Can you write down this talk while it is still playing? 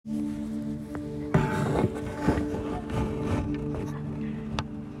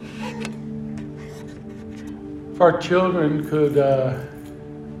our children could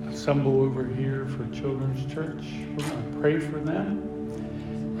assemble over here for Children's Church, we're going to pray for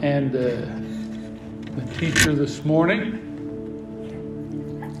them. And the teacher this morning,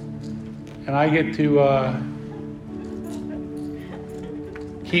 and I get to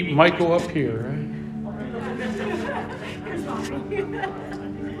keep Michael up here, right?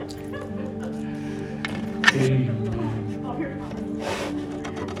 Amen.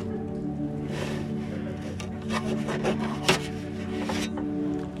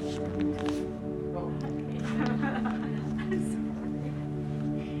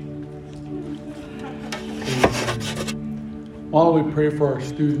 Why don't we pray for our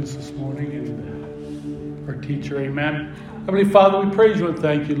students this morning and our teacher, amen. Heavenly Father, we praise you and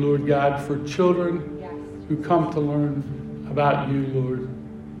thank you, Lord God, for children who come to learn about you, Lord.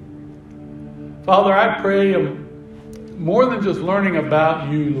 Father, I pray more than just learning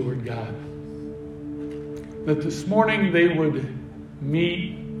about you, Lord God, that this morning they would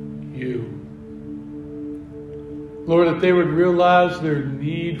meet you. Lord, that they would realize their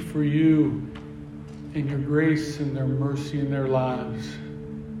need for you and your grace and their mercy in their lives.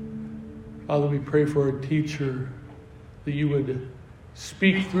 Father, we pray for our teacher, that you would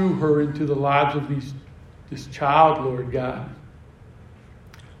speak through her into the lives of this child, Lord God.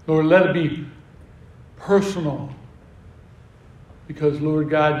 Lord, let it be personal, because, Lord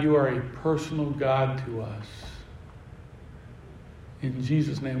God, you are a personal God to us. In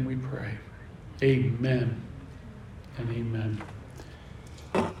Jesus' name we pray. Amen and amen.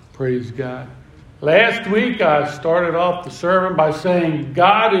 Praise God. Last week I started off the sermon by saying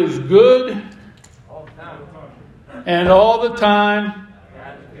God is good and all the time.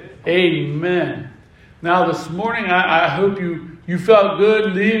 Amen. Now this morning I hope you felt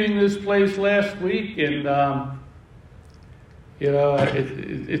good leaving this place last week, and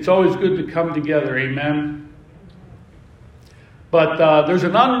it's always good to come together. Amen. But there's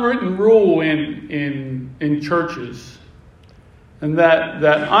an unwritten rule in churches. And that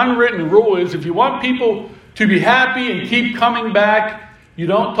unwritten rule is, if you want people to be happy and keep coming back, you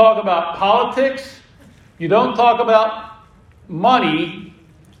don't talk about politics, you don't talk about money,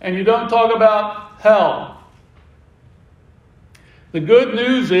 and you don't talk about hell. The good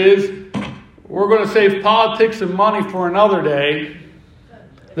news is we're going to save politics and money for another day.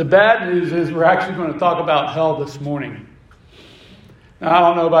 The bad news is we're actually going to talk about hell this morning. Now, I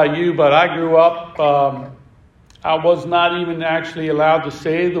don't know about you, but I grew up... I was not even actually allowed to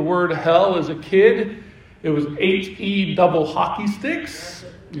say the word hell as a kid. It was H-E double hockey sticks.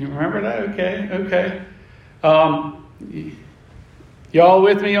 You remember that? Okay. Y'all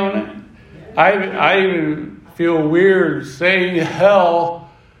with me on it? I even feel weird saying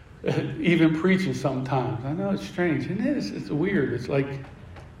hell, even preaching sometimes. I know it's strange. It is. It's weird. It's like,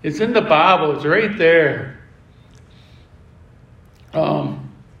 it's in the Bible. It's right there. How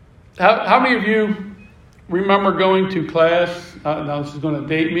many of you remember going to class? Now this is going to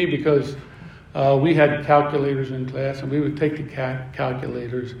date me, because we had calculators in class, and we would take the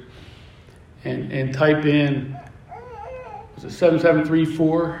calculators and type in, was it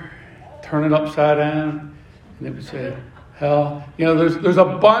 7734, turn it upside down, and it would say hell. You know, there's a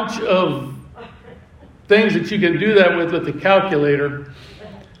bunch of things that you can do that with the calculator.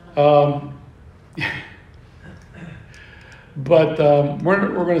 But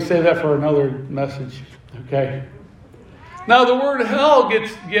we're going to save that for another message. Okay. Now the word hell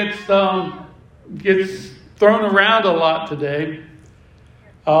gets thrown around a lot today.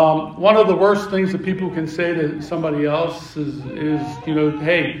 One of the worst things that people can say to somebody else is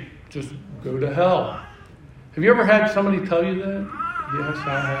hey, just go to hell. Have you ever had somebody tell you that? Yes,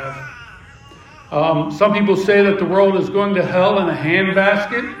 I have. Some people say that the world is going to hell in a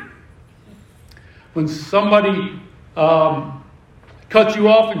handbasket. When somebody cuts you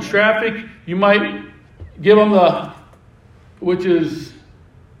off in traffic, you might give them which is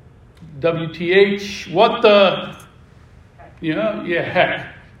WTH, what the,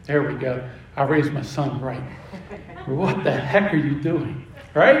 heck. There we go. I raised my son right. What the heck are you doing?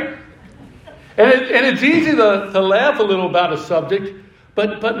 Right? And it's easy to laugh a little about a subject,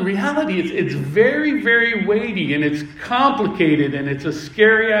 but in reality, it's very, very weighty, and it's complicated, and it's a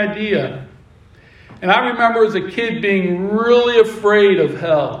scary idea. And I remember as a kid being really afraid of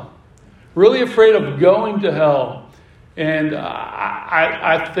hell. Really afraid of going to hell. And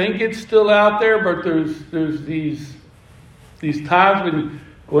I think it's still out there, but there's these times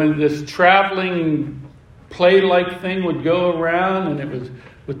when this traveling play-like thing would go around, and it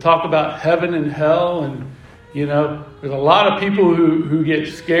would talk about heaven and hell, and there's a lot of people who get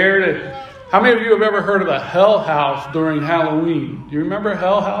scared. How many of you have ever heard of a hell house during Halloween? Do you remember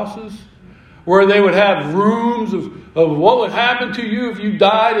hell houses? where they would have rooms of what would happen to you if you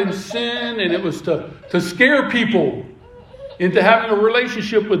died in sin, and it was to scare people into having a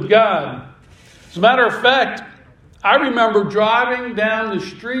relationship with God. As a matter of fact, I remember driving down the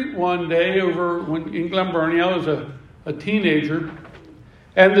street one day in Glen Burnie. I was a teenager,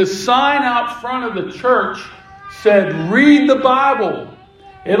 and the sign out front of the church said, "Read the Bible.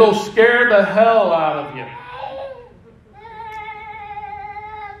 It'll scare the hell out of you."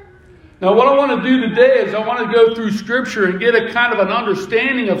 Now, what I want to do today is I want to go through Scripture and get a kind of an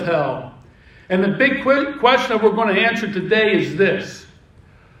understanding of hell. And the big question that we're going to answer today is this: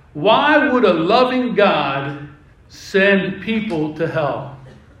 why would a loving God send people to hell?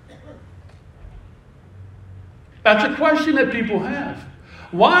 That's a question that people have.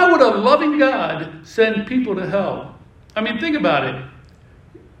 Why would a loving God send people to hell? I mean, think about it.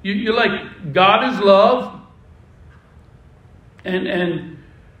 You're like, God is love, and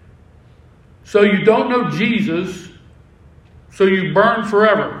so you don't know Jesus, so you burn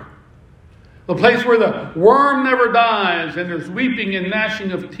forever. The place where the worm never dies and there's weeping and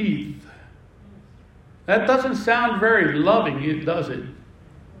gnashing of teeth. That doesn't sound very loving, does it?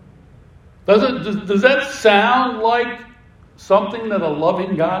 Does that sound like something that a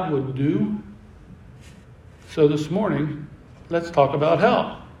loving God would do? So this morning, let's talk about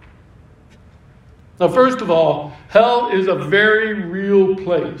hell. Now, first of all, hell is a very real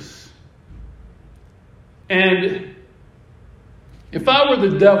place. And if I were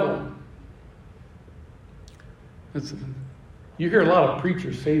the devil, you hear a lot of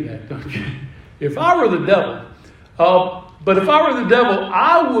preachers say that, don't you? If I were the devil, but if I were the devil,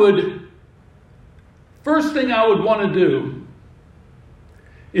 first thing I would want to do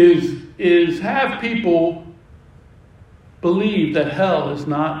is have people believe that hell is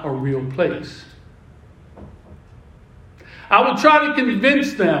not a real place. I would try to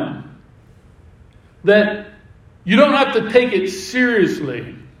convince them that you don't have to take it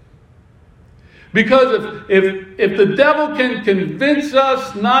seriously. Because if the devil can convince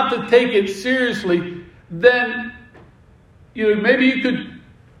us not to take it seriously, then maybe you could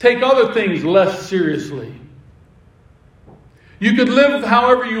take other things less seriously. You could live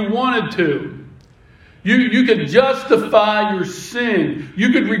however you wanted to. You could justify your sin.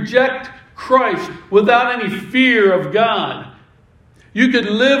 You could reject Christ without any fear of God. You could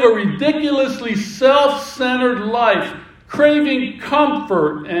live a ridiculously self-centered life, craving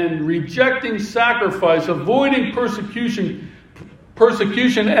comfort and rejecting sacrifice, avoiding persecution,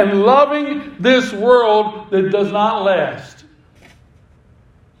 and loving this world that does not last.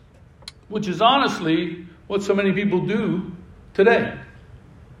 Which is honestly what so many people do today.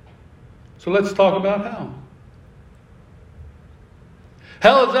 So let's talk about hell.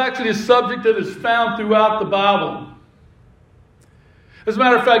 Hell is actually a subject that is found throughout the Bible. As a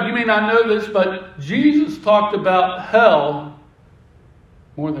matter of fact, you may not know this, but Jesus talked about hell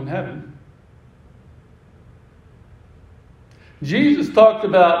more than heaven. Jesus talked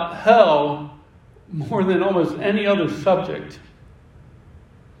about hell more than almost any other subject.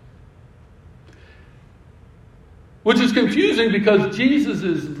 Which is confusing because Jesus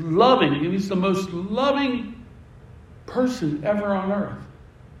is loving. He's the most loving person ever on earth.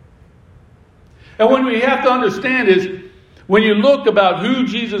 And what we have to understand is, when you look about who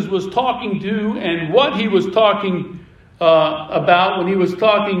Jesus was talking to and what he was talking about when he was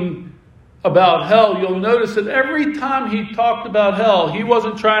talking about hell, you'll notice that every time he talked about hell, he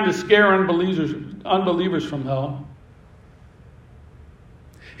wasn't trying to scare unbelievers from hell.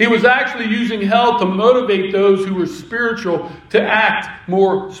 He was actually using hell to motivate those who were spiritual to act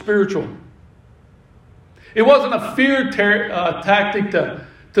more spiritual. It wasn't a fear tactic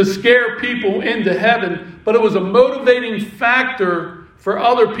to scare people into heaven, but it was a motivating factor for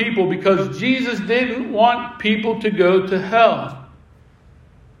other people because Jesus didn't want people to go to hell.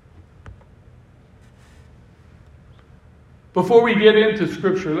 Before we get into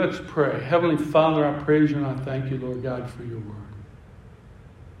Scripture, let's pray. Heavenly Father, I praise you and I thank you, Lord God, for your word.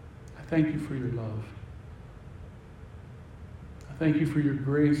 I thank you for your love. I thank you for your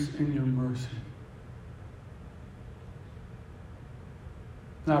grace and your mercy.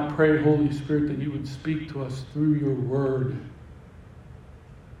 And I pray, Holy Spirit, that you would speak to us through your word.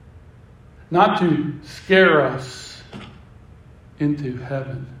 Not to scare us into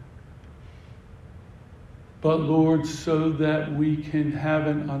heaven, but, Lord, so that we can have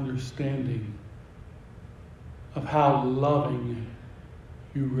an understanding of how loving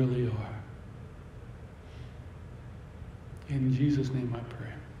you really are. In Jesus' name I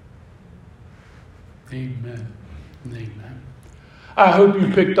pray. Amen and amen. I hope you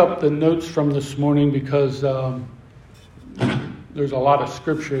picked up the notes from this morning because there's a lot of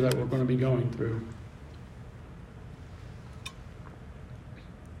scripture that we're going to be going through.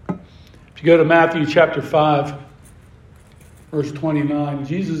 If you go to Matthew chapter 5, verse 29,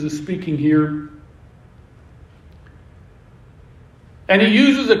 Jesus is speaking here. And he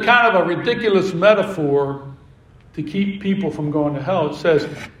uses a kind of a ridiculous metaphor to keep people from going to hell. It says,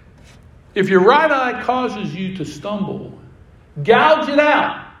 if your right eye causes you to stumble, gouge it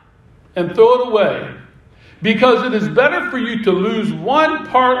out and throw it away. Because it is better for you to lose one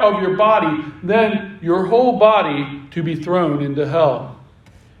part of your body than your whole body to be thrown into hell.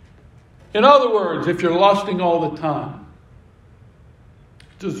 In other words, if you're lusting all the time,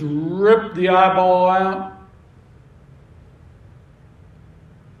 just rip the eyeball out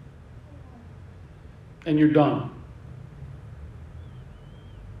and you're done.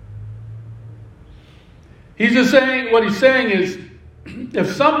 He's just saying, what he's saying is,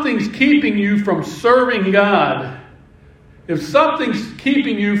 if something's keeping you from serving God, if something's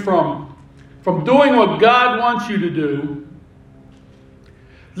keeping you from doing what God wants you to do,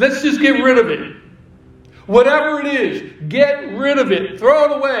 let's just get rid of it. Whatever it is, get rid of it. Throw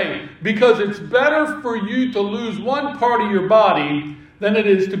it away. Because it's better for you to lose one part of your body than it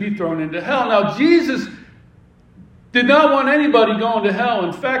is to be thrown into hell. Now, Jesus did not want anybody going to hell.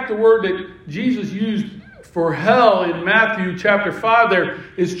 In fact, the word that Jesus used for hell in Matthew chapter 5 there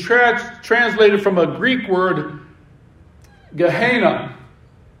is translated from a Greek word, Gehenna.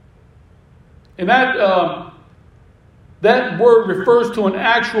 And that word refers to an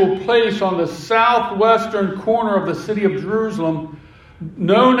actual place on the southwestern corner of the city of Jerusalem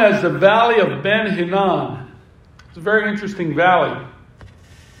known as the Valley of Ben Hinnom. It's a very interesting valley.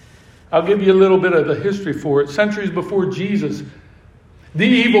 I'll give you a little bit of the history for it. Centuries before Jesus, the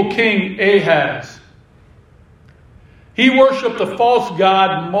evil king Ahaz, he worshipped the false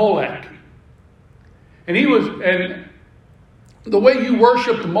god Molech. And the way you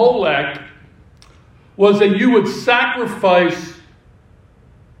worshipped Molech was that you would sacrifice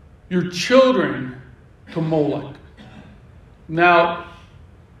your children to Molech. Now,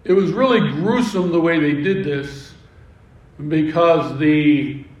 it was really gruesome the way they did this, because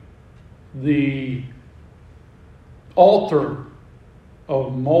the altar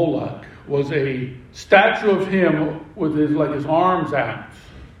of Molech was a statue of him with his arms out.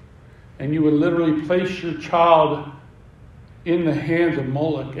 And you would literally place your child in the hands of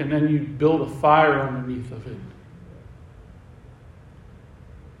Molech, and then you'd build a fire underneath of it.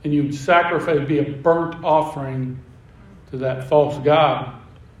 And you'd sacrifice, it'd be a burnt offering to that false god.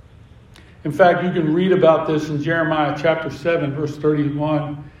 In fact, you can read about this in Jeremiah chapter 7, verse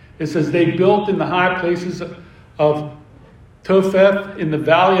 31. It says, they built in the high places of Topheth in the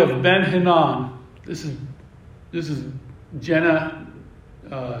valley of Ben Hinnom. This is Jenna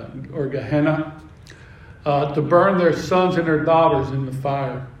or Gehenna. To burn their sons and their daughters in the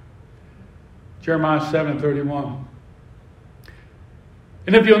fire. Jeremiah 7:31.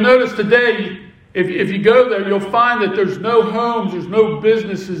 And if you'll notice today, if you go there, you'll find that there's no homes, there's no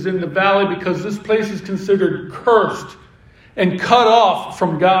businesses in the valley, because this place is considered cursed and cut off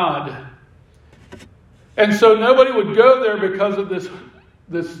from God. And so nobody would go there because of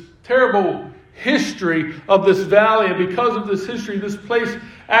this terrible history of this valley. And because of this history, this place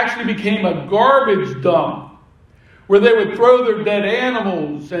actually became a garbage dump where they would throw their dead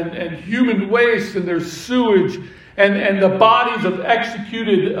animals and human waste and their sewage and the bodies of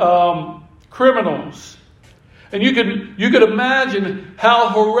executed criminals. And you could imagine how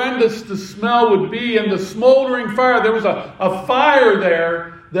horrendous the smell would be, and the smoldering fire. There was a fire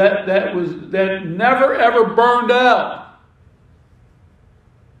there that never ever burned out.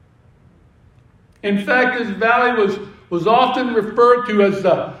 In fact, this valley was often referred to as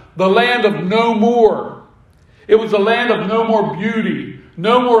the land of no more. It was a land of no more beauty,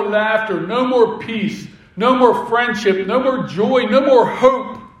 no more laughter, no more peace, no more friendship, no more joy, no more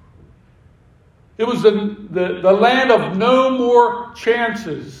hope. It was the land of no more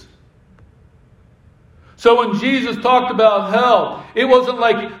chances. So when Jesus talked about hell, it wasn't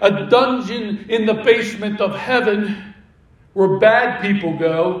like a dungeon in the basement of heaven where bad people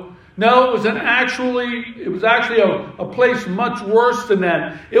go. No, it was actually a place much worse than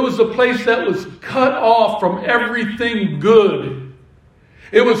that. It was a place that was cut off from everything good.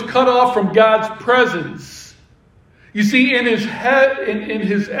 It was cut off from God's presence. You see, in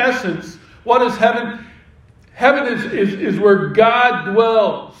his essence, what is heaven? Heaven is where God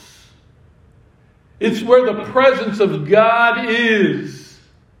dwells. It's where the presence of God is.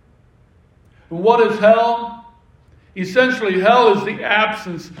 And what is hell? Essentially, hell is the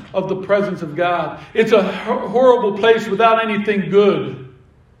absence of the presence of God. It's a horrible place without anything good.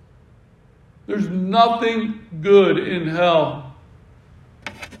 There's nothing good in hell.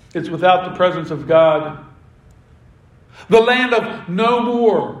 It's without the presence of God. The land of no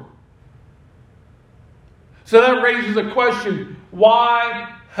more. So that raises a question.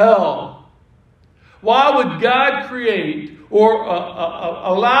 Why hell? Why would God create or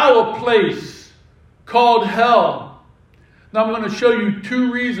allow a place called hell? Now I'm going to show you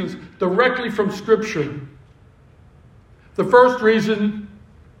two reasons directly from Scripture. The first reason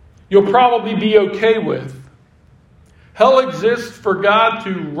you'll probably be okay with. Hell exists for God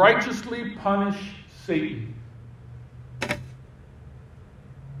to righteously punish Satan.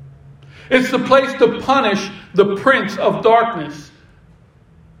 It's the place to punish the prince of darkness.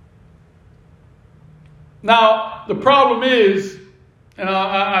 Now, the problem is, and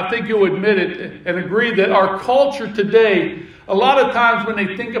I think you'll admit it and agree that our culture today, a lot of times when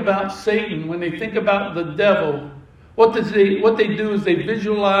they think about Satan, when they think about the devil, what they do is they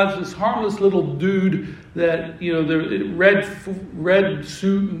visualize this harmless little dude that, the red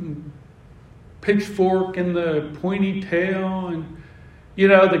suit and pitchfork and the pointy tail, and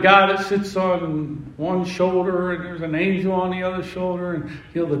the guy that sits on one shoulder and there's an angel on the other shoulder, and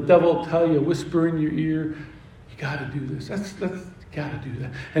the devil will tell you, whisper in your ear, you got to do this. That's you got to do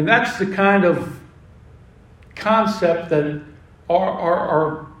that. And that's the kind of concept that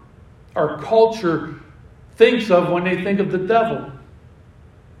our culture thinks of when they think of the devil.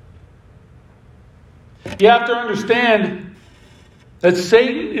 You have to understand that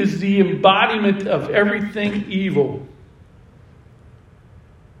Satan is the embodiment of everything evil.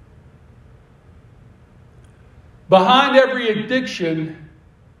 Behind every addiction,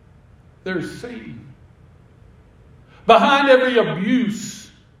 there's Satan. Behind every abuse,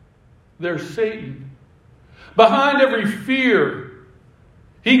 there's Satan. Behind every fear,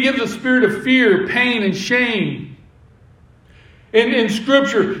 he gives a spirit of fear, pain, and shame. In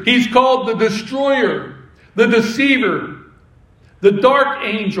Scripture, he's called the destroyer, the deceiver, the dark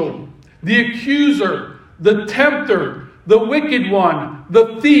angel, the accuser, the tempter, the wicked one,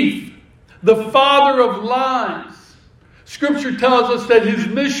 the thief, the father of lies. Scripture tells us that his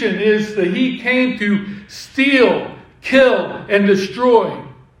mission is that he came to steal, kill, and destroy.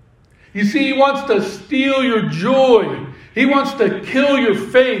 You see, he wants to steal your joy. He wants to kill your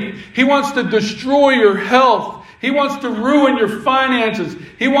faith. He wants to destroy your health. He wants to ruin your finances.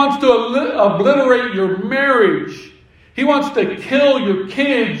 He wants to obliterate your marriage. He wants to kill your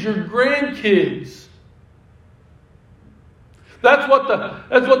kids, your grandkids. That's what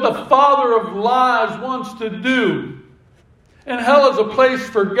the father of lies wants to do. And hell is a place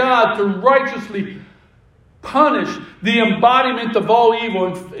for God to righteously punish the embodiment of all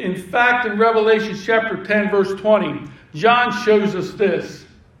evil. In fact, in Revelation chapter 10, verse 20, John shows us this.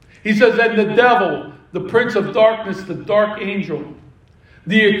 He says that the devil, the prince of darkness, the dark angel,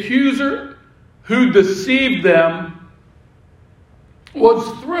 the accuser who deceived them, was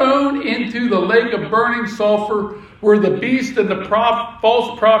thrown into the lake of burning sulfur where the beast and the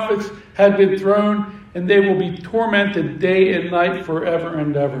false prophets had been thrown, and they will be tormented day and night forever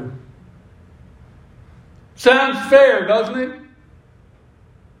and ever. Sounds fair, doesn't it?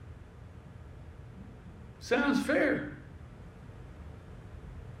 Sounds fair.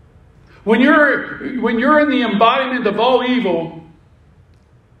 When you're in the embodiment of all evil,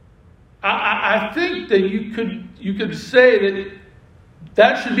 I think that you could say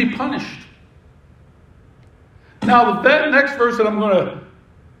that should be punished. Now, that next verse that I'm going to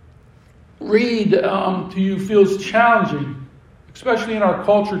read to you feels challenging, especially in our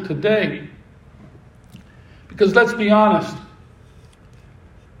culture today. Because let's be honest,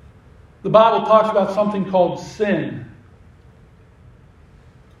 the Bible talks about something called sin.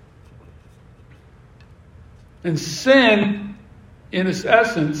 And sin, in its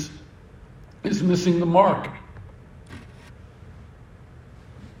essence, is missing the mark.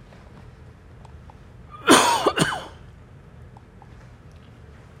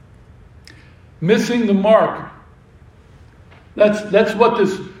 Missing the mark. That's what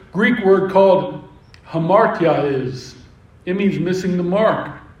this Greek word called hamartia is. It means missing the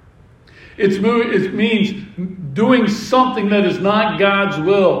mark. It means doing something that is not God's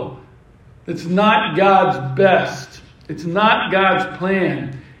will. It's not God's best. It's not God's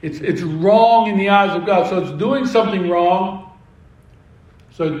plan. It's wrong in the eyes of God. So it's doing something wrong.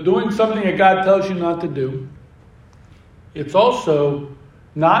 So it's doing something that God tells you not to do. It's also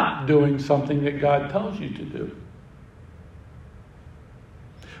not doing something that God tells you to do.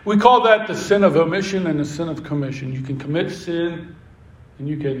 We call that the sin of omission and the sin of commission. You can commit sin and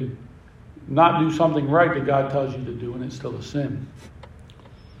you can not do something right that God tells you to do, and it's still a sin.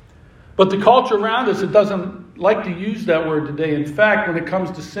 But the culture around us, it doesn't like to use that word today. In fact, when it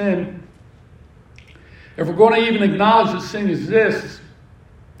comes to sin, if we're going to even acknowledge that sin exists,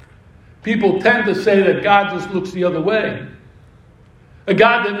 people tend to say that God just looks the other way. A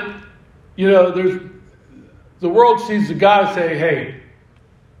God that, the world sees the God and say, hey,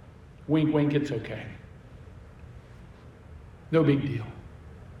 wink, wink, it's okay. No big deal.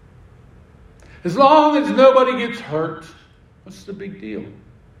 As long as nobody gets hurt, what's the big deal?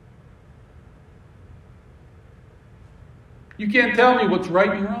 You can't tell me what's right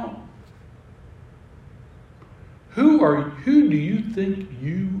and wrong. Who do you think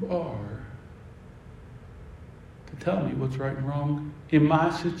you are to tell me what's right and wrong in my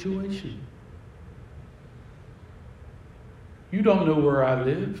situation? You don't know where I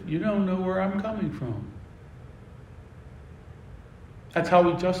live. You don't know where I'm coming from. That's how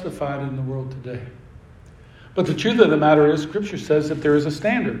we justify it in the world today. But the truth of the matter is, Scripture says that there is a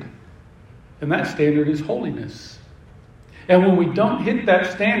standard. And that standard is holiness. And when we don't hit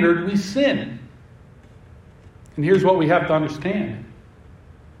that standard, we sin. And here's what we have to understand.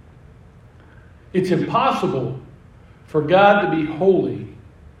 It's impossible for God to be holy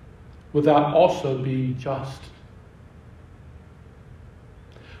without also being just.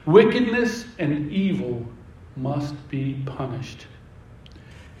 Wickedness and evil must be punished.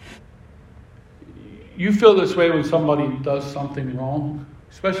 You feel this way when somebody does something wrong,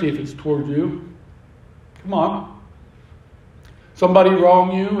 especially if it's toward you. Come on. Somebody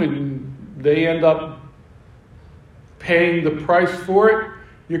wronged you and they end up paying the price for it.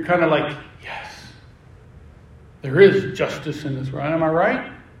 You're kind of like, yes, there is justice in this, right? Am I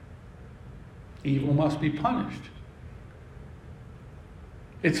right? Evil must be punished.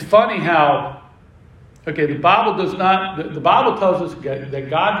 It's funny how, the Bible tells us that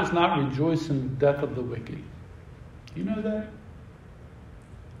God does not rejoice in the death of the wicked. You know that?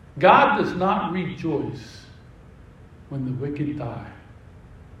 God does not rejoice when the wicked die.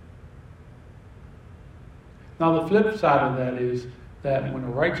 Now the flip side of that is that when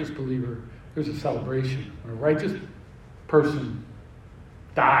a righteous believer, there's a celebration. When a righteous person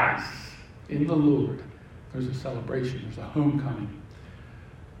dies in the Lord, there's a celebration, there's a homecoming.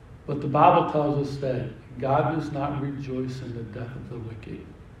 But the Bible tells us that God does not rejoice in the death of the wicked.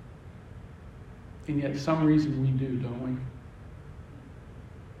 And yet, some reason we do, don't we?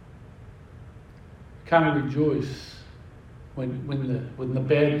 Kind of rejoice when the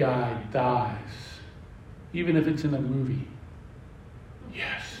bad guy dies, even if it's in a movie.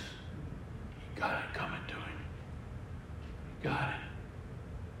 Yes, you got it coming to him. You got it.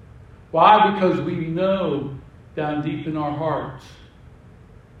 Why? Because we know down deep in our hearts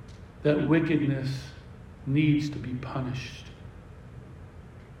that wickedness needs to be punished.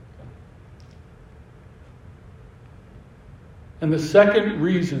 And the second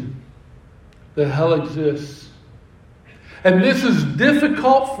reason that hell exists, and this is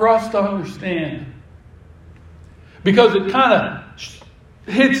difficult for us to understand, because it kind of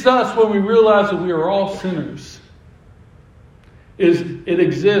hits us when we realize that we are all sinners, is it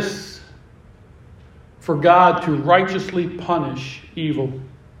exists for God to righteously punish evil.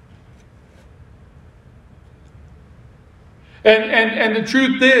 And the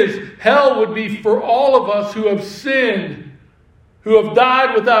truth is, hell would be for all of us who have sinned, who have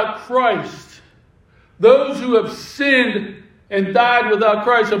died without Christ. Those who have sinned and died without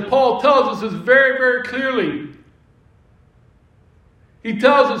Christ. And Paul tells us this very, very clearly. He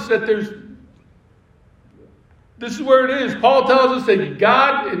tells us that this is where it is. Paul tells us that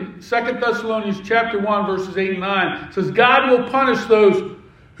God, in 2 Thessalonians chapter 1, verses 8 and 9, says, God will punish those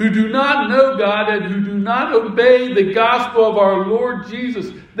who do not know God and who do not obey the gospel of our Lord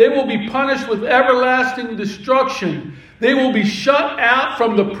Jesus. They will be punished with everlasting destruction. They will be shut out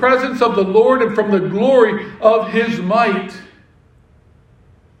from the presence of the Lord and from the glory of His might.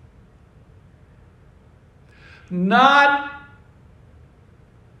 Not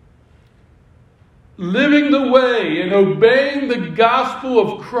living the way and obeying the gospel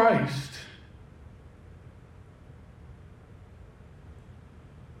of Christ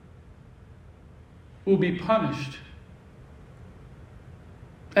will be punished.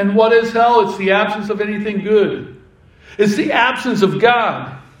 And what is hell? It's the absence of anything good. It's the absence of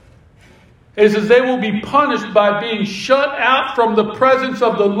God. It says they will be punished by being shut out from the presence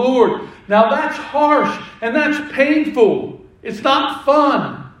of the Lord. Now that's harsh and that's painful. It's not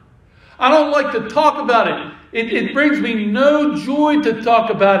fun. I don't like to talk about it. It brings me no joy to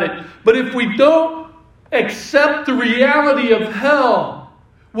talk about it. But if we don't accept the reality of hell,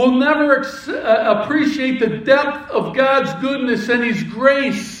 we'll never appreciate the depth of God's goodness and His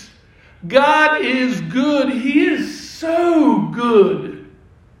grace. God is good. He is so good.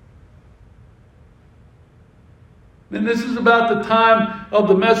 And this is about the time of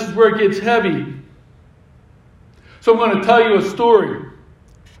the message where it gets heavy. So I'm going to tell you a story.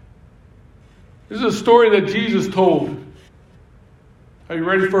 This is a story that Jesus told. Are you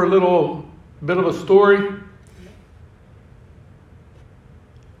ready for a little bit of a story?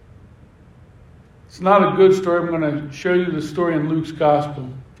 It's not a good story. I'm going to show you the story in Luke's Gospel,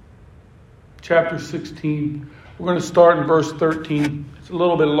 chapter 16. We're going to start in verse 13. It's a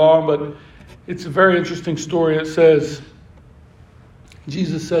little bit long, but it's a very interesting story. It says,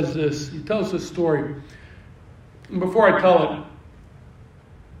 Jesus says this. He tells this story. And before I tell it,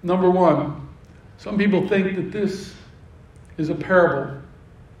 number one, some people think that this is a parable,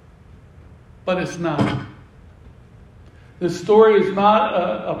 but it's not. This story is not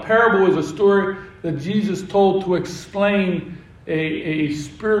a parable. Is a story that Jesus told to explain a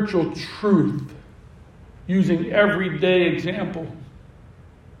spiritual truth using everyday example.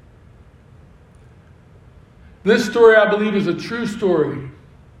 This story, I believe, is a true story.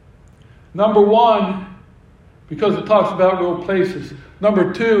 Number one, because it talks about real places.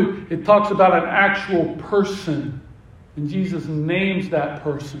 Number two, it talks about an actual person. And Jesus names that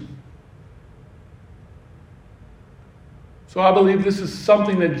person. So I believe this is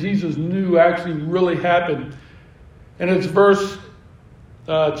something that Jesus knew actually really happened. And it's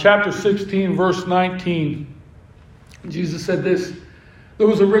chapter 16, verse 19. Jesus said this, there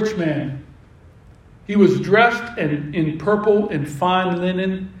was a rich man. He was dressed in purple and fine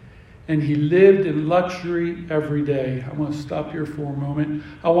linen, and he lived in luxury every day. I want to stop here for a moment.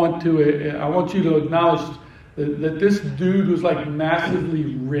 I want you to acknowledge that this dude was like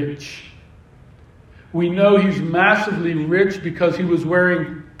massively rich. We know he's massively rich because he was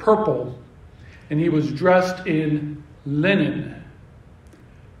wearing purple and he was dressed in linen.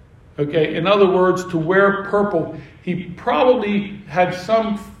 Okay, in other words, to wear purple, he probably had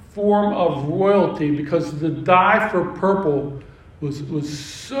some form of royalty because the dye for purple was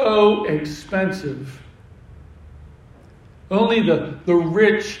so expensive. Only the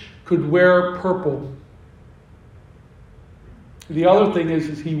rich could wear purple. The other thing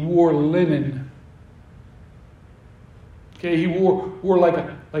is he wore linen. Okay, he wore like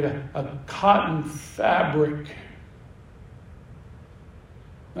a cotton fabric.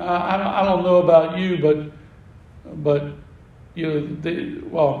 I don't know about you, but you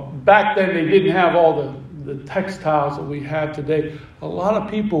know, back then they didn't have all the textiles that we have today. A lot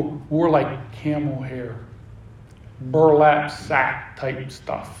of people wore like camel hair, burlap sack type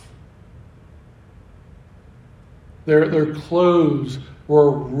stuff. Their clothes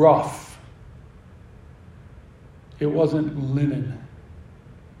were rough. It wasn't linen.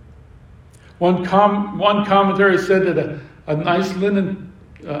 One commentary said that a nice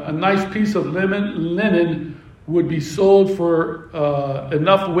piece of linen would be sold for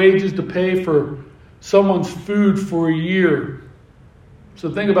enough wages to pay for someone's food for a year.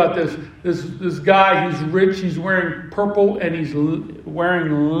 So think about this. This guy, he's rich, he's wearing purple, and he's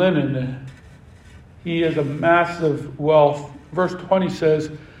wearing linen. He has a massive wealth. Verse 20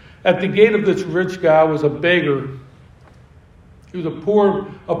 says, at the gate of this rich guy was a beggar. He was a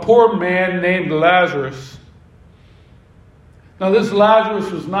poor man named Lazarus. Now this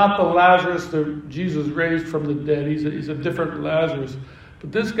Lazarus was not the Lazarus that Jesus raised from the dead. He's a different Lazarus.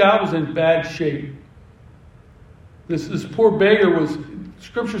 But this guy was in bad shape. This poor beggar was,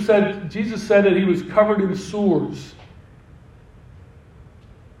 Scripture said, Jesus said that he was covered in sores.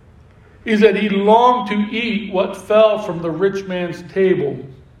 He said he longed to eat what fell from the rich man's table.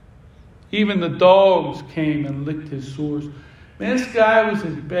 Even the dogs came and licked his sores. Man, this guy was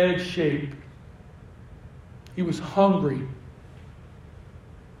in bad shape. He was hungry.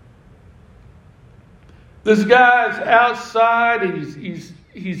 This guy's outside and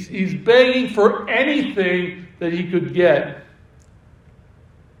he's begging for anything that he could get.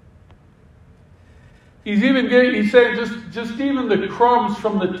 He's saying just even the crumbs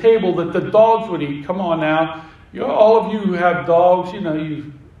from the table that the dogs would eat. Come on now. All of you who have dogs,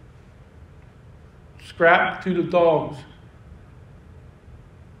 you scrap to the dogs.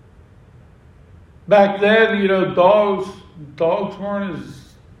 Back then, dogs weren't as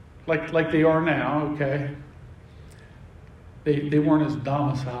like they are now, okay? They weren't as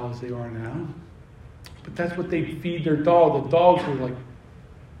docile as they are now. But that's what they feed their dog. The dogs were like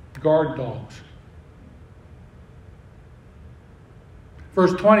guard dogs.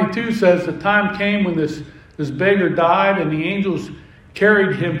 Verse 22 says, the time came when this beggar died and the angels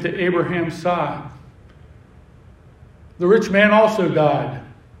carried him to Abraham's side. The rich man also died.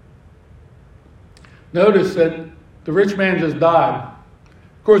 Notice that the rich man just died.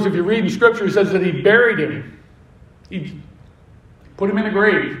 Of course, if you read in Scripture, it says that he buried him. He put him in a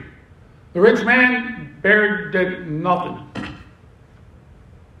grave. The rich man buried nothing.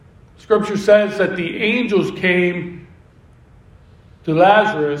 Scripture says that the angels came to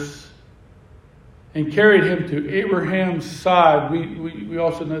Lazarus and carried him to Abraham's side. We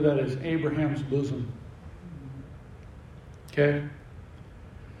also know that as Abraham's bosom. Okay?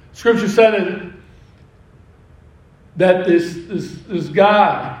 Scripture said that this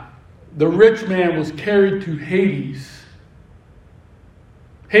guy, the rich man, was carried to Hades.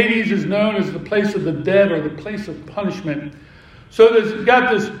 Hades is known as the place of the dead or the place of punishment. So you've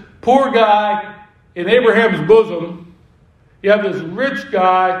got this poor guy in Abraham's bosom. You have this rich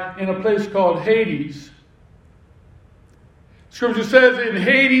guy in a place called Hades. Scripture says in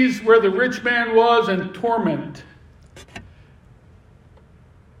Hades, where the rich man was, in torment.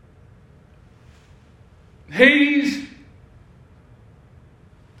 Hades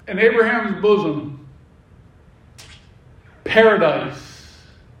and Abraham's bosom. Paradise.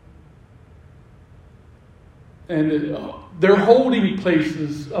 And they're holding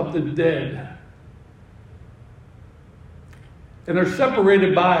places of the dead. And they're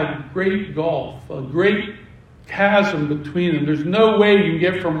separated by a great gulf, a great chasm between them. There's no way you can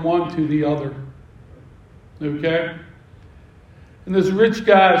get from one to the other. Okay? And this rich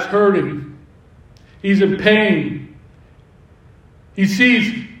guy is hurting. He's in pain. He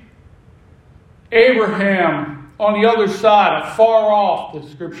sees Abraham on the other side, afar off, the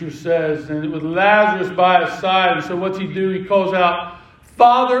scripture says, and with Lazarus by his side. And so what's he do? He calls out,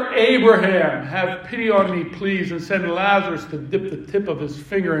 "Father Abraham, have pity on me, please, and send Lazarus to dip the tip of his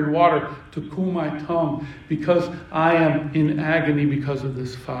finger in water to cool my tongue, because I am in agony because of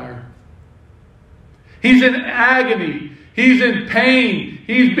this fire." He's in agony. He's in pain.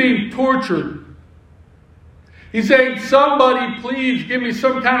 He's being tortured. He's saying, "Somebody please give me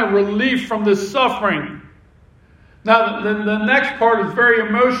some kind of relief from this suffering." Now, the next part is very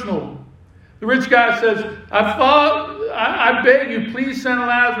emotional. The rich guy says, I beg you, please send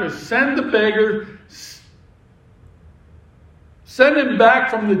Lazarus. Send the beggar. Send him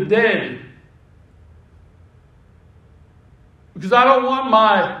back from the dead. Because I don't want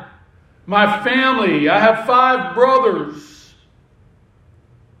my family. I have 5 brothers.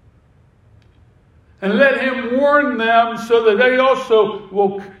 And let him warn them so that they also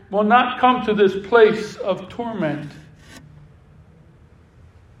will not come to this place of torment.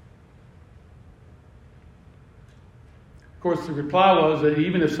 Of course, the reply was that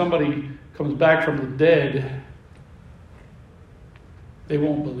even if somebody comes back from the dead, they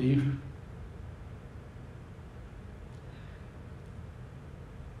won't believe.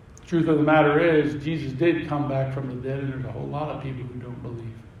 The truth of the matter is, Jesus did come back from the dead, and there's a whole lot of people who don't believe.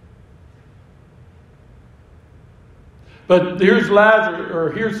 But here's Lazarus,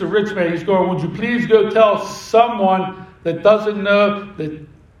 or here's the rich man. He's going, "Would you please go tell someone that doesn't know that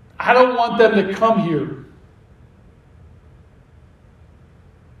I don't want them to come here.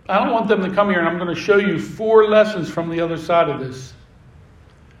 I don't want them to come here." And I'm going to show you 4 lessons from the other side of this.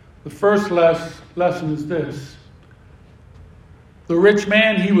 The first lesson is this. The rich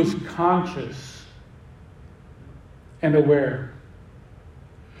man, he was conscious and aware.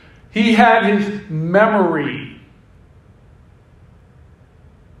 He had his memory.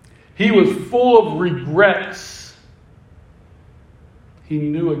 He was full of regrets. He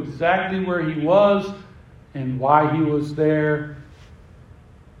knew exactly where he was and why he was there.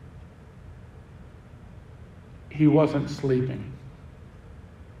 He wasn't sleeping.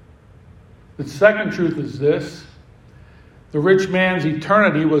 The second truth is this. The rich man's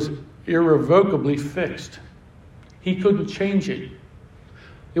eternity was irrevocably fixed. He couldn't change it.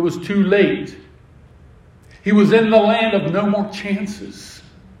 It was too late. He was in the land of no more chances.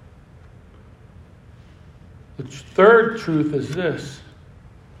 The third truth is this.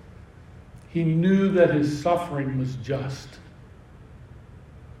 He knew that his suffering was just.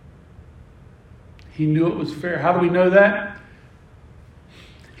 He knew it was fair. How do we know that?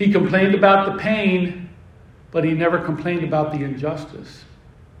 He complained about the pain, but he never complained about the injustice.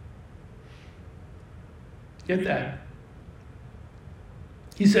 Get that?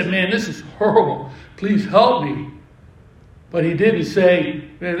 He said, "Man, this is horrible. Please help me." But he didn't say,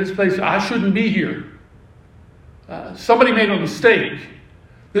 "Man, this place, I shouldn't be here. Somebody made a mistake.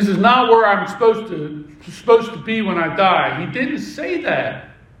 This is not where I'm supposed to be when I die." He didn't say that.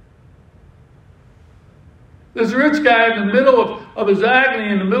 This rich guy in the middle of his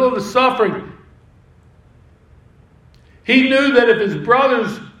agony, in the middle of the suffering, he knew that if his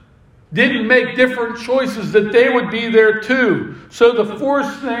brothers didn't make different choices, that they would be there too. So the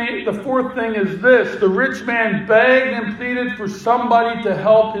fourth thing is this. The rich man begged and pleaded for somebody to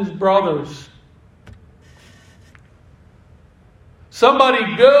help his brothers.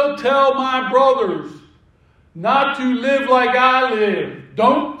 Somebody, go tell my brothers not to live like I live.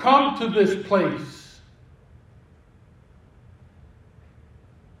 Don't come to this place.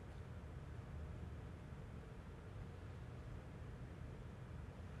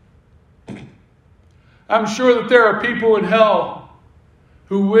 I'm sure that there are people in hell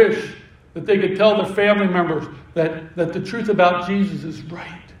who wish that they could tell their family members that the truth about Jesus is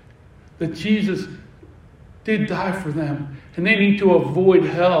right. That Jesus did die for them. And they need to avoid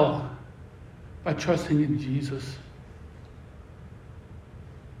hell by trusting in Jesus.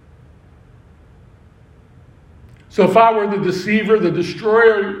 So if I were the deceiver, the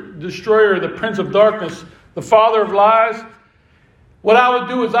destroyer, the prince of darkness, the father of lies, what I would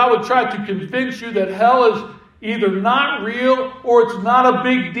do is I would try to convince you that hell is either not real or it's not a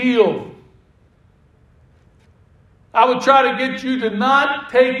big deal. I would try to get you to not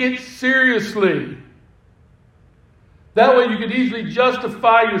take it seriously. That way you could easily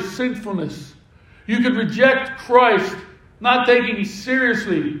justify your sinfulness. You could reject Christ, not taking Him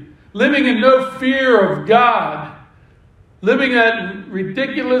seriously, living in no fear of God, living that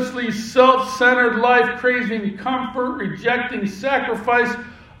ridiculously self-centered life, craving comfort, rejecting sacrifice,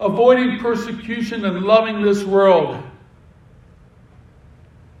 avoiding persecution, and loving this world.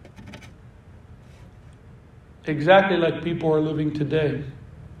 Exactly like people are living today.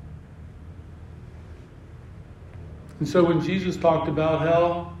 And so when Jesus talked about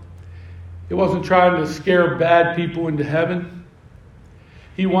hell, He wasn't trying to scare bad people into heaven.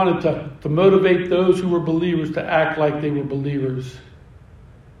 He wanted to motivate those who were believers to act like they were believers.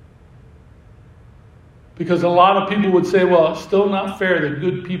 Because a lot of people would say, well, it's still not fair that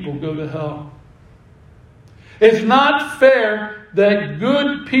good people go to hell. It's not fair that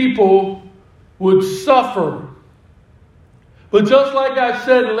good people would suffer. But just like I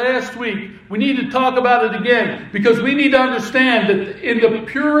said last week, we need to talk about it again, because we need to understand that in the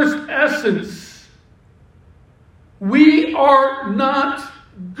purest essence, we are not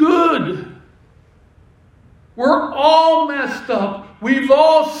good. We're all messed up. We've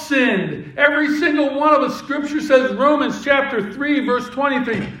all sinned. Every single one of us. Scripture says, Romans chapter 3, verse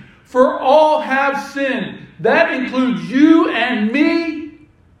 23, for all have sinned. That includes you and me.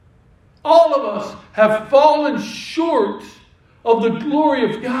 All of us have fallen short of the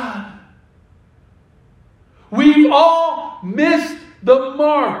glory of God. We've all missed the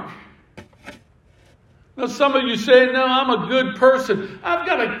mark. Now some of you say, no, I'm a good person. I've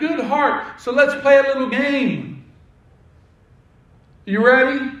got a good heart, so let's play a little game. You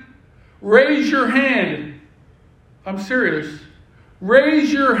ready? Raise your hand. I'm serious.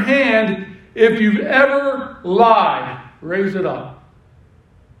 Raise your hand if you've ever lied. Raise it up.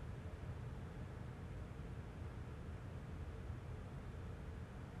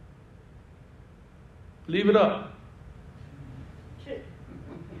 Leave it up.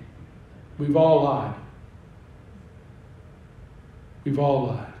 We've all lied. We've all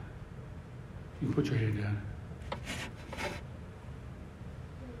lied. You can put your hand down.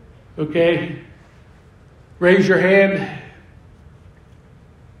 Okay? Raise your hand.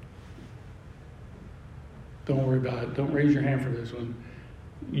 Don't worry about it. Don't raise your hand for this one.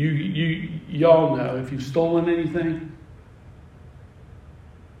 Y'all know if you've stolen anything,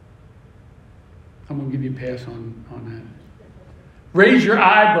 I'm going to give you a pass on that. Raise your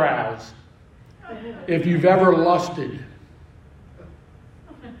eyebrows if you've ever lusted.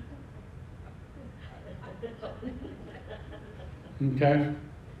 Okay?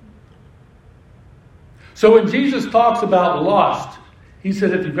 So when Jesus talks about lust, He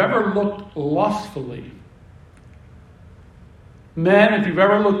said if you've ever looked lustfully, men, if you've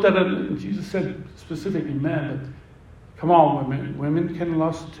ever looked at it, Jesus said specifically men, but come on women, women can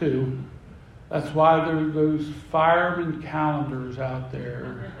lust too. That's why there are those fireman calendars out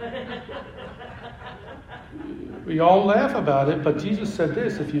there. We all laugh about it, but Jesus said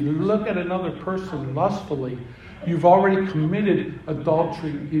this, if you look at another person lustfully, you've already committed adultery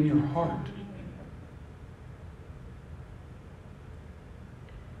in your heart.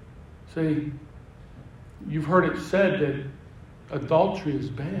 See, you've heard it said that adultery is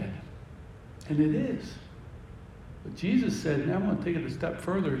bad, and it is. But Jesus said, now I'm going to take it a step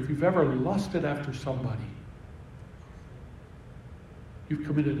further. If you've ever lusted after somebody, you've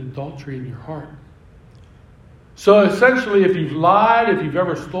committed adultery in your heart. So essentially, if you've lied, if you've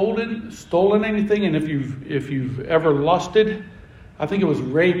ever stolen anything, and if you've ever lusted, I think it was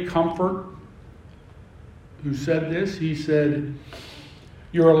Ray Comfort who said this. He said,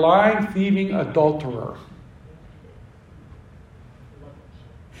 you're a lying, thieving adulterer.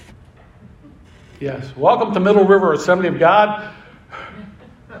 Yes. Welcome to Middle River Assembly of God.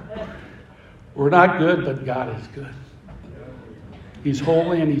 We're not good, but God is good. He's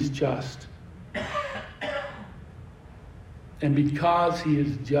holy and He's just. And because He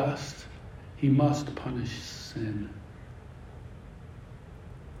is just, He must punish sin.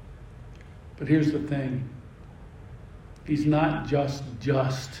 But here's the thing. He's not just.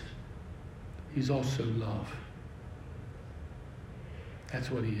 He's also love.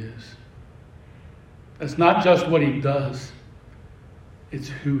 That's what he is. That's not just what he does. It's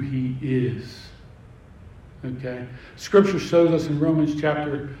who he is. Okay? Scripture shows us in Romans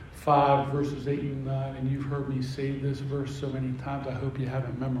chapter 5, verses 8 and 9, and you've heard me say this verse so many times, I hope you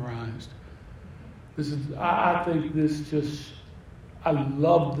haven't memorized. I think this just, I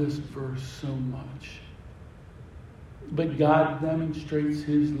love this verse so much. But God demonstrates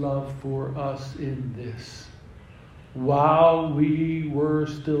his love for us in this. While we were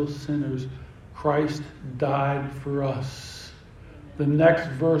still sinners, Christ died for us. The next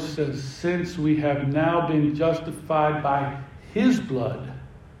verse says, since we have now been justified by his blood,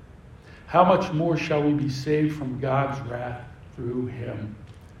 how much more shall we be saved from God's wrath through him?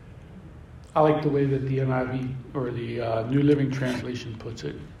 I like the way that the NIV or the New Living Translation puts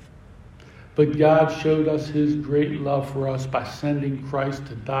it. But God showed us his great love for us by sending Christ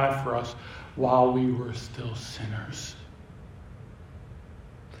to die for us while we were still sinners.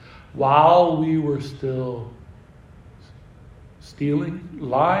 While we were still stealing,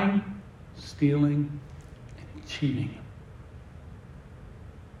 lying, stealing, and cheating,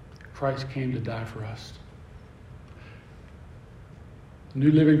 Christ came to die for us.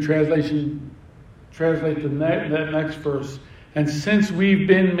 New Living Translation translate that next verse. And since we've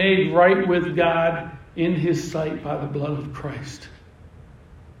been made right with God in his sight by the blood of Christ,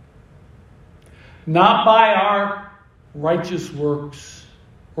 not by our righteous works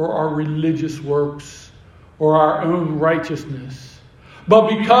or our religious works or our own righteousness, but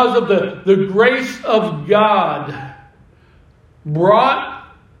because of the grace of God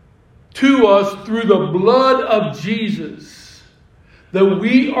brought to us through the blood of Jesus, that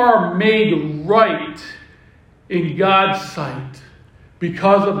we are made right in God's sight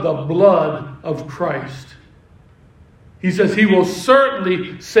because of the blood of Christ. He says he will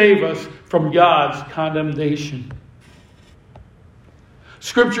certainly save us from God's condemnation.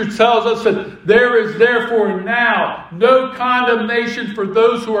 Scripture tells us that there is therefore now no condemnation for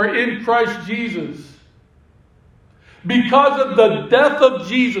those who are in Christ Jesus. Because of the death of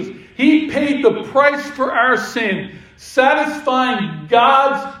Jesus, he paid the price for our sin, satisfying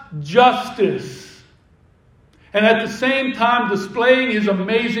God's justice, and at the same time displaying his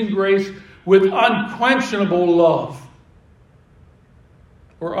amazing grace with unquenchable love.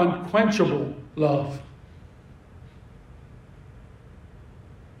 Or unquenchable love.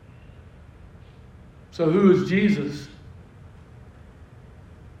 So who is Jesus?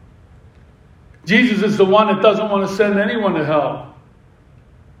 Jesus is the one that doesn't want to send anyone to hell.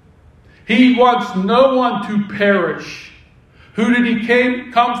 He wants no one to perish. Who did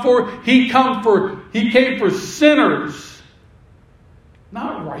he come for? He came for sinners,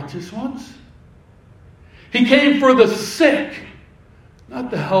 not righteous ones. He came for the sick,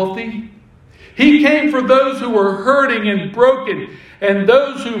 not the healthy. He came for those who were hurting and broken, and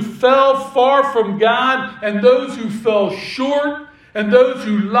those who fell far from God, and those who fell short, and those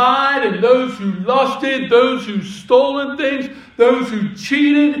who lied, and those who lusted, those who stolen things, those who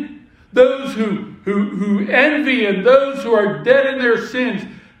cheated, those who envy, and those who are dead in their sins.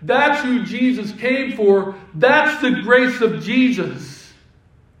 That's who Jesus came for. That's the grace of Jesus.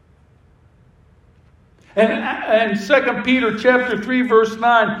 And 2 Peter chapter 3 verse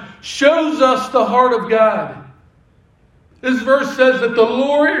 9 shows us the heart of God. This verse says that the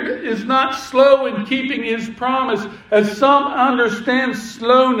Lord is not slow in keeping his promise, as some understand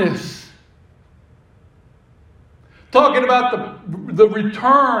slowness. Talking about the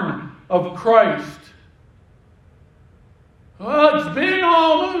return of Christ. Well, it's been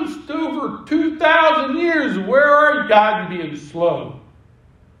almost over 2,000 years. Where are you, God, being slow?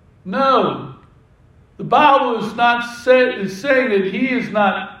 No. The Bible is saying that he is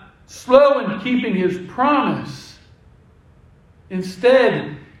not slow in keeping his promise.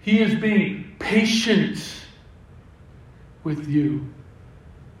 Instead, he is being patient with you.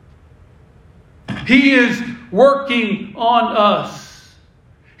 He is working on us.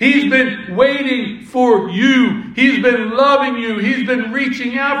 He's been waiting for you. He's been loving you. He's been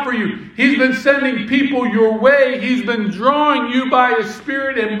reaching out for you. He's been sending people your way. He's been drawing you by his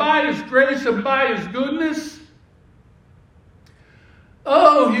Spirit and by his grace and by his goodness.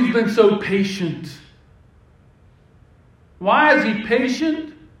 Oh, he's been so patient. Why is he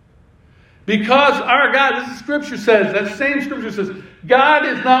patient? Because our God, this Scripture says, that same Scripture says, God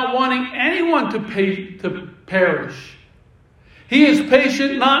is not wanting anyone to perish. He is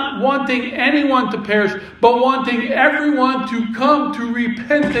patient, not wanting anyone to perish, but wanting everyone to come to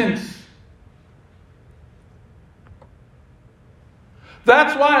repentance.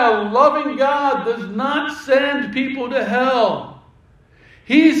 That's why a loving God does not send people to hell.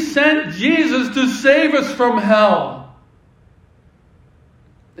 He sent Jesus to save us from hell.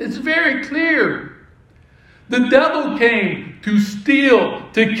 It's very clear. The devil came to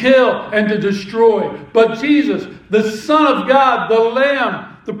steal, to kill, and to destroy. But Jesus, the Son of God, the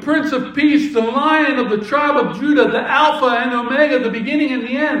Lamb, the Prince of Peace, the Lion of the tribe of Judah, the Alpha and Omega, the beginning and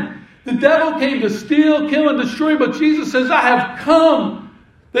the end. The devil came to steal, kill, and destroy. But Jesus says, I have come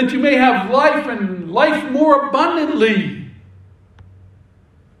that you may have life and life more abundantly.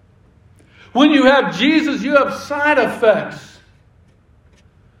 When you have Jesus, you have side effects.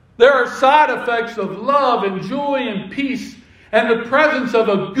 There are side effects of love and joy and peace and the presence of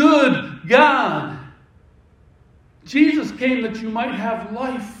a good God. Jesus came that you might have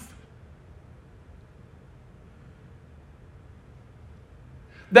life.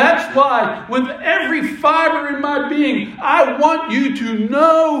 That's why, with every fiber in my being, I want you to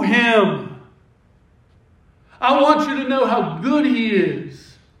know Him. I want you to know how good He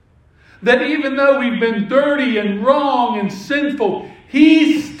is. That even though we've been dirty and wrong and sinful,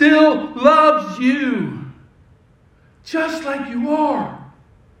 He still loves you. Just like you are.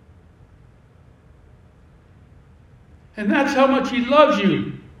 And that's how much He loves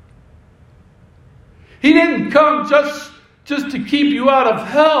you. He didn't come just to keep you out of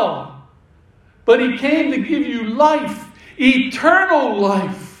hell. But He came to give you life. Eternal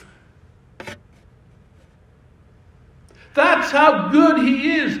life. That's how good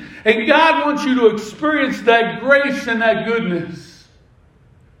He is. And God wants you to experience that grace and that goodness.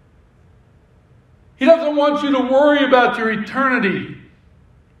 He doesn't want you to worry about your eternity.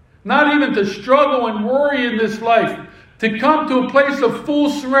 Not even to struggle and worry in this life. To come to a place of full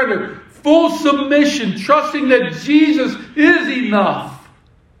surrender, full submission, trusting that Jesus is enough.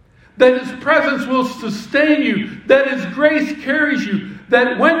 That His presence will sustain you. That His grace carries you.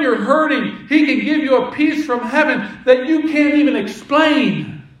 That when you're hurting, He can give you a peace from heaven that you can't even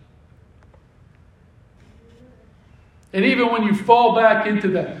explain. And even when you fall back into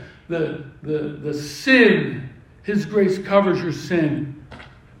the sin, His grace covers your sin.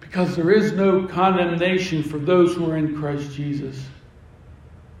 Because there is no condemnation for those who are in Christ Jesus.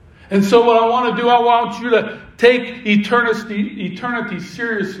 And so what I want to do, I want you to take eternity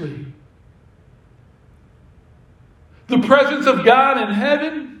seriously. The presence of God in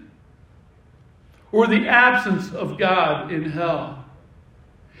heaven or the absence of God in hell.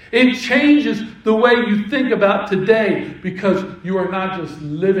 It changes the way you think about today because you are not just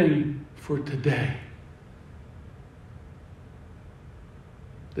living for today.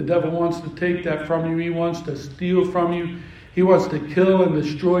 The devil wants to take that from you. He wants to steal from you. He wants to kill and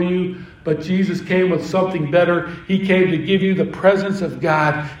destroy you. But Jesus came with something better. He came to give you the presence of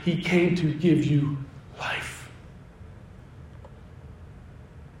God. He came to give you life.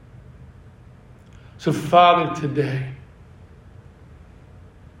 So, Father, today,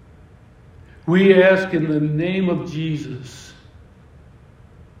 we ask in the name of Jesus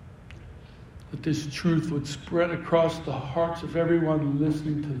that this truth would spread across the hearts of everyone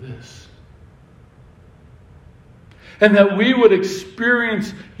listening to this. And that we would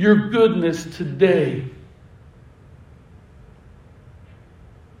experience your goodness today.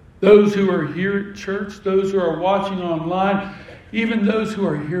 Those who are here at church, those who are watching online, even those who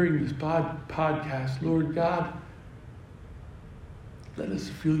are hearing this podcast, Lord God, let us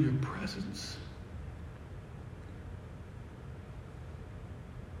feel your presence.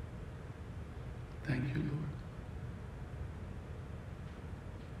 Thank you, Lord.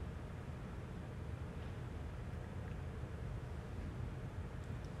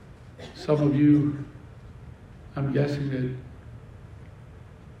 Some of you, I'm guessing that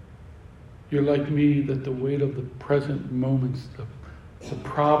you're like me, that the weight of the present moments, the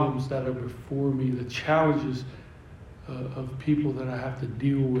problems that are before me, the challenges of people that I have to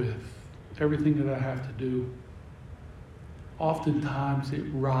deal with, everything that I have to do, oftentimes it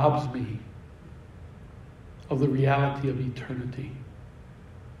robs me of the reality of eternity.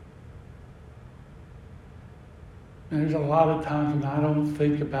 And there's a lot of times when I don't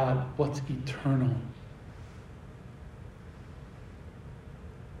think about what's eternal.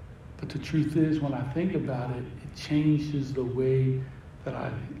 But the truth is, when I think about it, it changes the way that I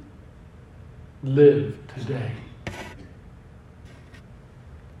live today.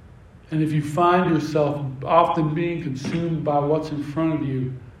 And if you find yourself often being consumed by what's in front of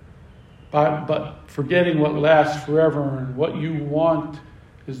you, but forgetting what lasts forever, and what you want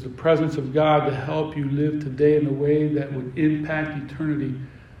is the presence of God to help you live today in a way that would impact eternity.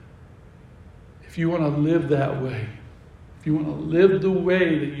 If you want to live that way, if you want to live the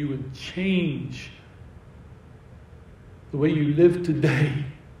way that you would change the way you live today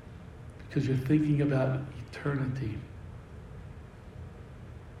because you're thinking about eternity,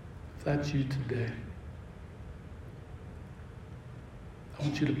 If that's you today, I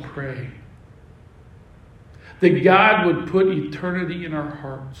want you to pray that God would put eternity in our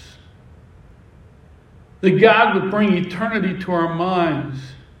hearts. That God would bring eternity to our minds.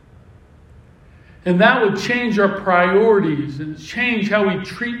 And that would change our priorities and change how we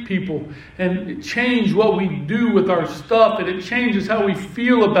treat people and change what we do with our stuff. And it changes how we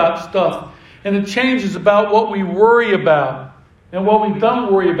feel about stuff. And it changes about what we worry about and what we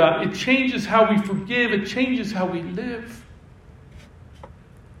don't worry about. It changes how we forgive. It changes how we live.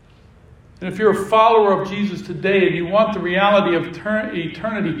 And if you're a follower of Jesus today and you want the reality of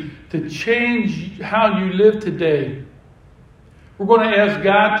eternity to change how you live today, we're going to ask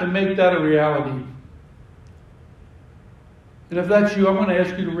God to make that a reality. And if that's you, I'm going to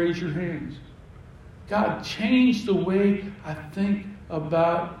ask you to raise your hands. God, change the way I think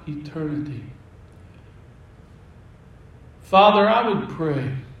about eternity. Father, I would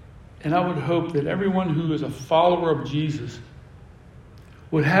pray and I would hope that everyone who is a follower of Jesus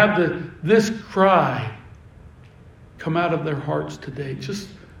would have this cry come out of their hearts today. Just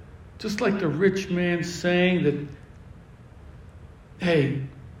like the rich man saying that, hey,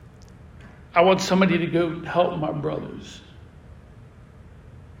 I want somebody to go help my brothers.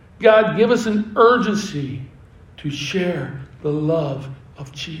 God, give us an urgency to share the love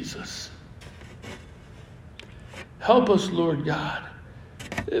of Jesus. Help us, Lord God,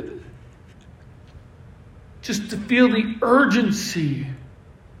 just to feel the urgency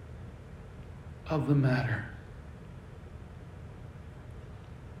of the matter.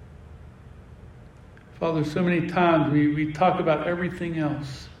 Father, so many times we talk about everything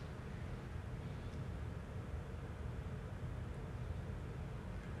else.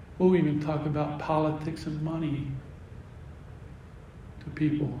 We'll even talk about politics and money to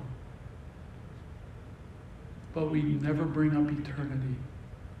people. But we never bring up eternity.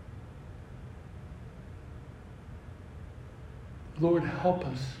 Lord, help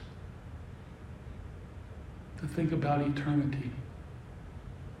us to think about eternity.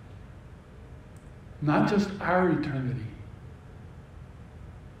 Not just our eternity,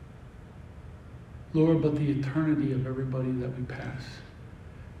 Lord, but the eternity of everybody that we pass.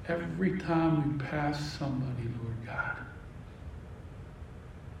 Every time we pass somebody, Lord God,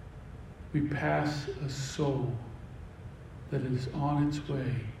 we pass a soul that is on its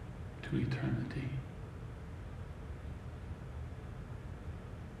way to eternity.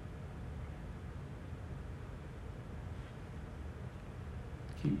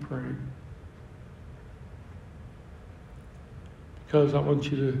 Keep praying. Because I want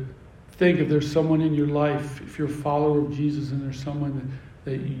you to think if there's someone in your life, if you're a follower of Jesus and there's someone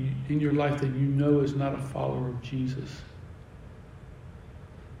that you, in your life that you know is not a follower of Jesus,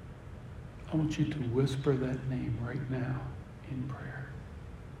 I want you to whisper that name right now in prayer.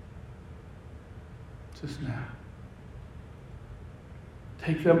 Just now.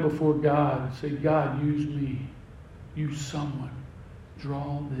 Take them before God. Say, God, use me. Use someone.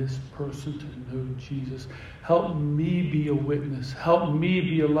 Draw this person to know Jesus. Help me be a witness. Help me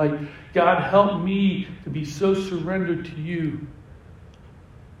be a light. God, help me to be so surrendered to you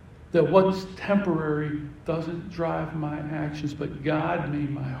that what's temporary doesn't drive my actions, but God, may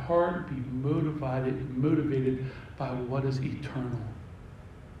my heart be motivated by what is eternal.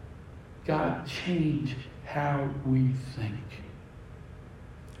 God, change how we think.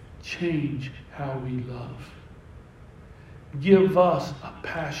 Change how we love. Give us a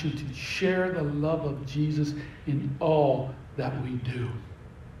passion to share the love of Jesus in all that we do.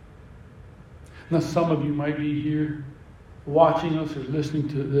 Now, some of you might be here watching us or listening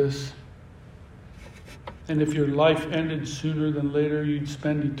to this, and if your life ended sooner than later, you'd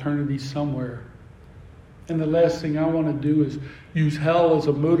spend eternity somewhere. And the last thing I want to do is use hell as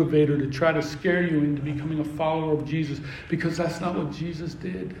a motivator to try to scare you into becoming a follower of Jesus, because that's not what Jesus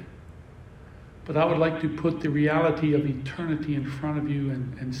did. But I would like to put the reality of eternity in front of you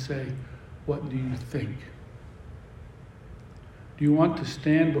and say, what do you think? Do you want to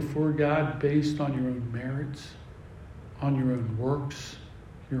stand before God based on your own merits, on your own works,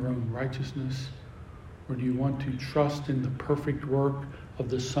 your own righteousness? Or do you want to trust in the perfect work of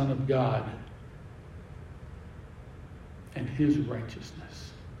the Son of God and His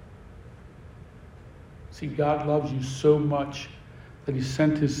righteousness? See, God loves you so much that He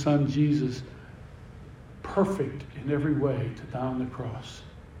sent His Son Jesus, perfect in every way, to die on the cross.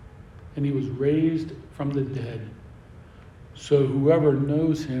 And He was raised from the dead. So whoever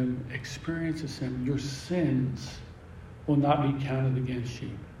knows Him, experiences Him, your sins will not be counted against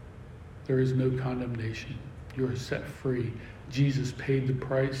you. There is no condemnation. You are set free. Jesus paid the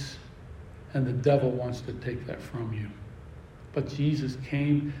price, and the devil wants to take that from you. But Jesus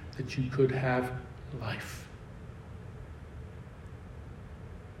came that you could have life.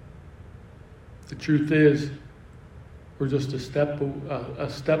 The truth is, we're just a step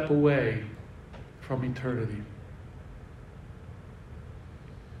away from eternity.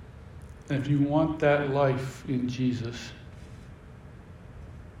 And if you want that life in Jesus,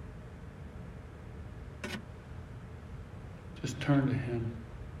 just turn to Him.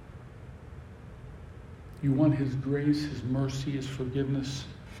 You want His grace, His mercy, His forgiveness.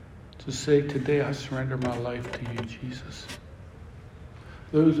 To say, today I surrender my life to you, Jesus.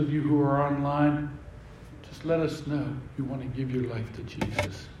 Those of you who are online, just let us know you want to give your life to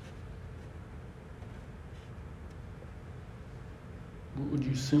Jesus. Would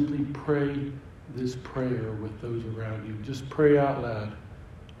you simply pray this prayer with those around you? Just pray out loud.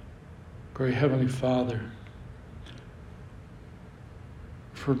 Pray, Heavenly Father,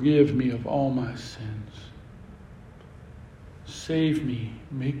 forgive me of all my sins. Save me,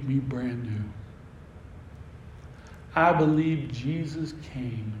 make me brand new. I believe Jesus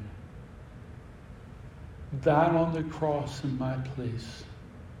came, died on the cross in my place,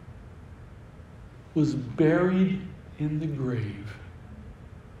 was buried in the grave,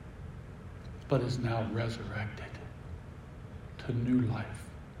 but is now resurrected to new life.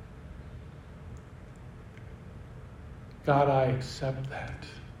 God, I accept that.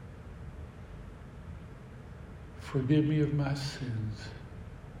 Forgive me of my sins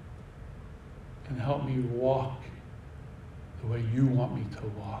and help me walk the way you want me to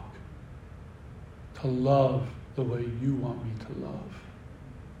walk, to love the way you want me to love.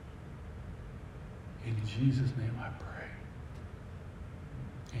 In Jesus' name I pray.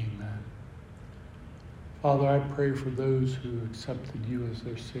 Amen. Father, I pray for those who accepted you as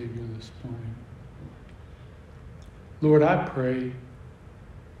their Savior this morning. Lord, I pray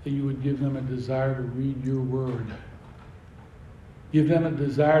that you would give them a desire to read your word. Give them a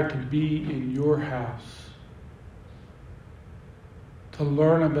desire to be in your house, to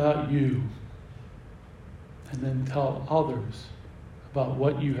learn about you, and then tell others about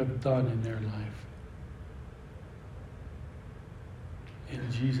what you have done in their life.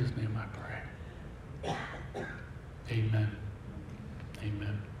 In Jesus' name I pray. Amen.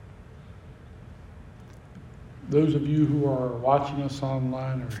 Amen. Those of you who are watching us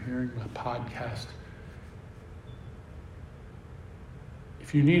online or hearing the podcast,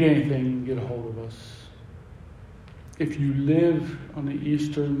 if you need anything, get a hold of us. If you live on the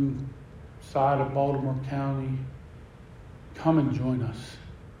eastern side of Baltimore County, come and join us.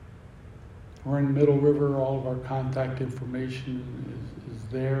 We're in Middle River. All of our contact information is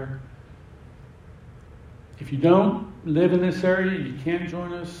there. If you don't live in this area, you can't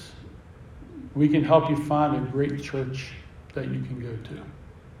join us, we can help you find a great church that you can go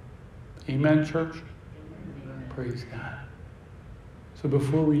to. Amen, church? Amen. Praise God. So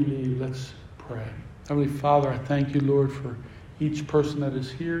before we leave, let's pray. Heavenly Father, I thank you, Lord, for each person that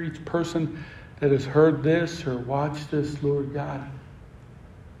is here, each person that has heard this or watched this, Lord God.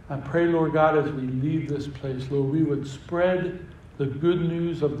 I pray, Lord God, as we leave this place, Lord, we would spread the good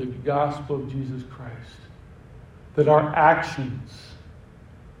news of the gospel of Jesus Christ, that our actions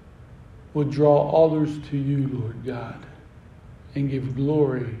would draw others to you, Lord God, and give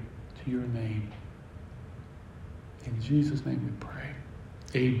glory to your name. In Jesus' name we pray.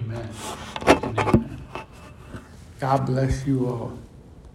 Amen and amen. God bless you all.